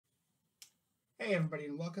Hey everybody,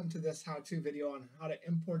 and welcome to this how-to video on how to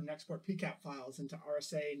import and export PCAP files into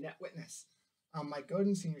RSA NetWitness. I'm Mike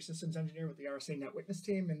Godin, Senior Systems Engineer with the RSA NetWitness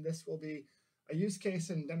team, and this will be a use case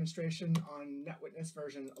and demonstration on NetWitness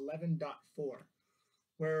version 11.4,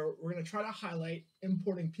 where we're going to try to highlight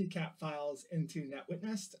importing PCAP files into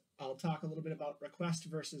NetWitness. I'll talk a little bit about request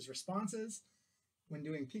versus responses when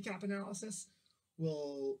doing PCAP analysis.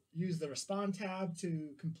 We'll use the Respond tab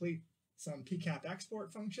to complete some PCAP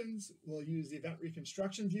export functions. We'll use the event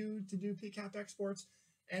reconstruction view to do PCAP exports,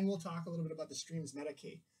 and we'll talk a little bit about the streams meta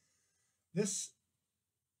key. This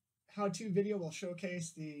how-to video will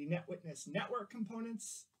showcase the NetWitness network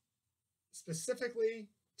components. Specifically,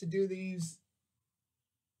 to do these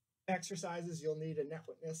exercises, you'll need a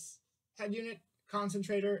NetWitness head unit,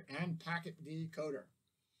 concentrator, and packet decoder.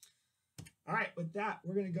 All right, with that,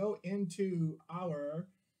 we're going to go into our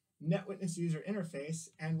NetWitness user interface,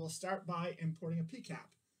 and we'll start by importing a PCAP.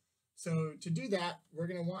 So to do that, we're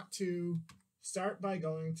going to want to start by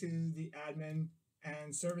going to the Admin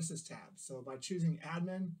and Services tab. So by choosing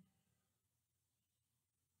Admin,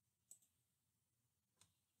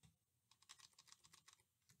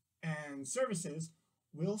 and Services,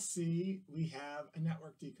 we'll see we have a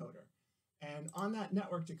network decoder. And on that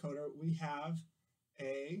network decoder, we have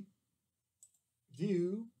a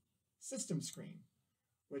View System screen,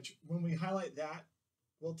 which when we highlight that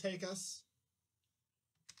will take us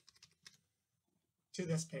to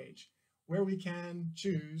this page where we can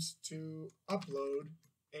choose to upload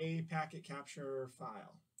a packet capture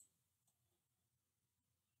file.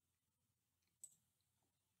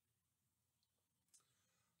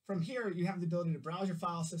 From here, you have the ability to browse your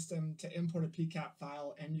file system to import a PCAP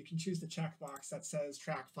file, and you can choose the checkbox that says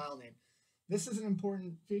track file name. This is an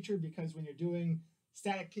important feature because when you're doing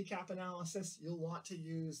static PCAP analysis, you'll want to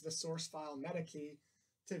use the source file meta key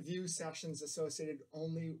to view sessions associated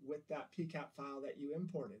only with that PCAP file that you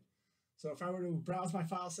imported. So if I were to browse my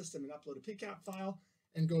file system and upload a PCAP file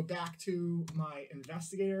and go back to my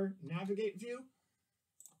investigator navigate view,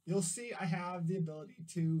 you'll see I have the ability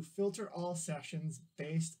to filter all sessions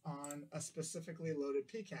based on a specifically loaded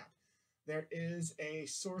PCAP. There is a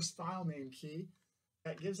source file name key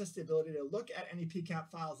that gives us the ability to look at any PCAP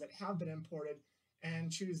files that have been imported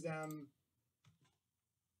and choose them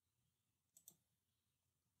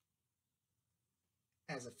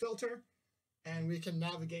as a filter, and we can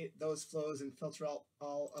navigate those flows and filter out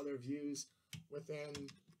all other views within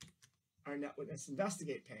our NetWitness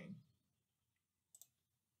Investigate pane.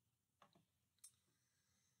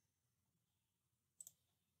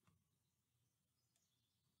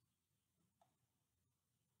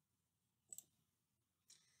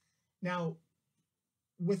 Now,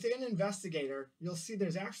 within Investigator, you'll see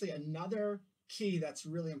there's actually another key that's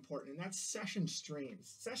really important, and that's session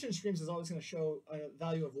streams. Session streams is always going to show a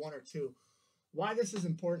value of 1 or 2. Why this is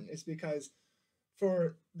important is because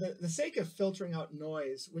for the sake of filtering out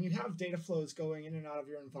noise, when you have data flows going in and out of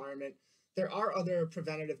your environment, there are other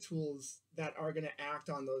preventative tools that are going to act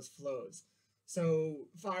on those flows. So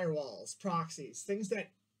firewalls, proxies, things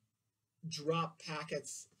that drop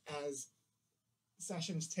packets as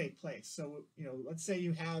sessions take place. So, let's say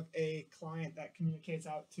you have a client that communicates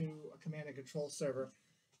out to a command and control server,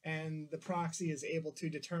 and the proxy is able to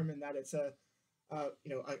determine that it's a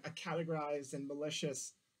categorized and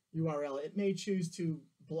malicious URL. It may choose to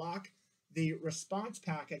block the response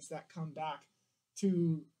packets that come back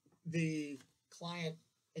to the client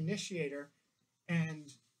initiator,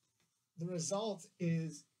 and the result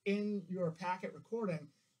is in your packet recording,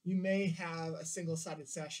 you may have a single-sided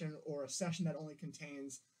session or a session that only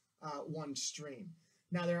contains one stream.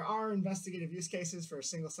 Now, there are investigative use cases for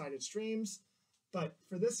single-sided streams, but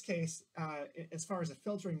for this case, as far as the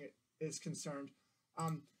filtering is concerned,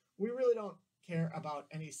 we really don't care about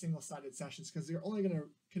any single-sided sessions because they're only going to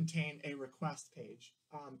contain a request page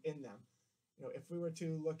in them. If we were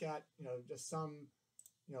to look at just some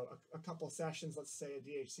a couple sessions, let's say a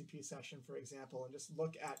DHCP session, for example, and just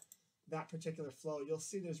look at that particular flow, you'll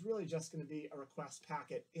see there's really just going to be a request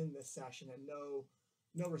packet in this session and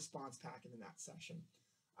no response packet in that session.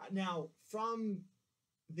 Now, from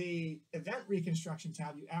the event reconstruction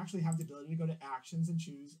tab, you actually have the ability to go to Actions and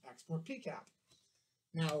choose Export PCAP.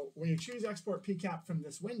 Now, when you choose Export PCAP from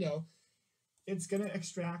this window, it's going to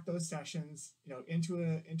extract those sessions into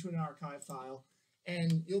an archive file,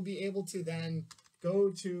 and you'll be able to then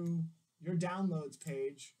go to your downloads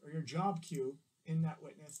page or your job queue in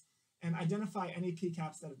NetWitness and identify any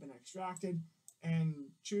PCAPs that have been extracted and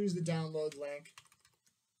choose the download link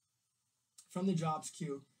from the jobs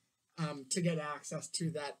queue to get access to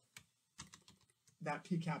that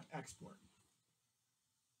PCAP export.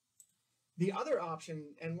 The other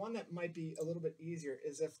option, and one that might be a little bit easier,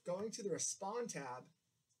 is if going to the Respond tab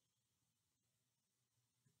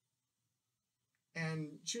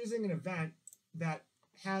and choosing an event that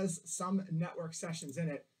has some network sessions in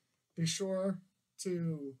it, be sure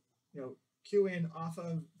to queue in off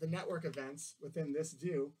of the network events within this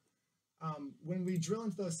view. When we drill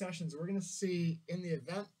into those sessions, we're going to see in the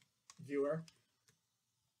event viewer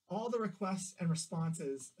all the requests and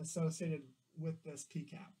responses associated with this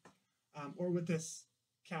PCAP or with this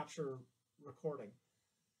capture recording.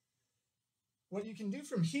 What you can do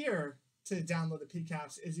from here to download the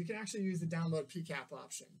PCAPs is you can actually use the download PCAP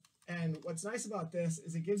option. And what's nice about this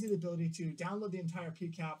is it gives you the ability to download the entire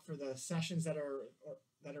PCAP for the sessions that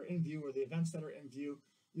are in view or the events that are in view.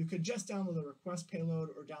 You could just download the request payload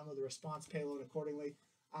or download the response payload accordingly,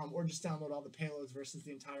 or just download all the payloads versus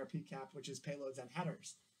the entire PCAP, which is payloads and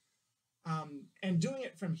headers. And doing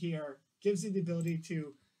it from here gives you the ability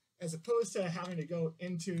to, as opposed to having to go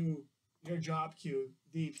into your job queue,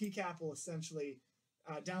 the PCAP will essentially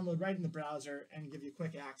download right in the browser and give you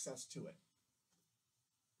quick access to it.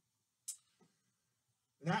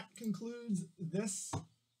 That concludes this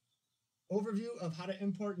overview of how to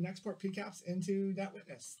import and export PCAPs into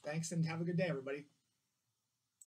NetWitness. Thanks and have a good day, everybody.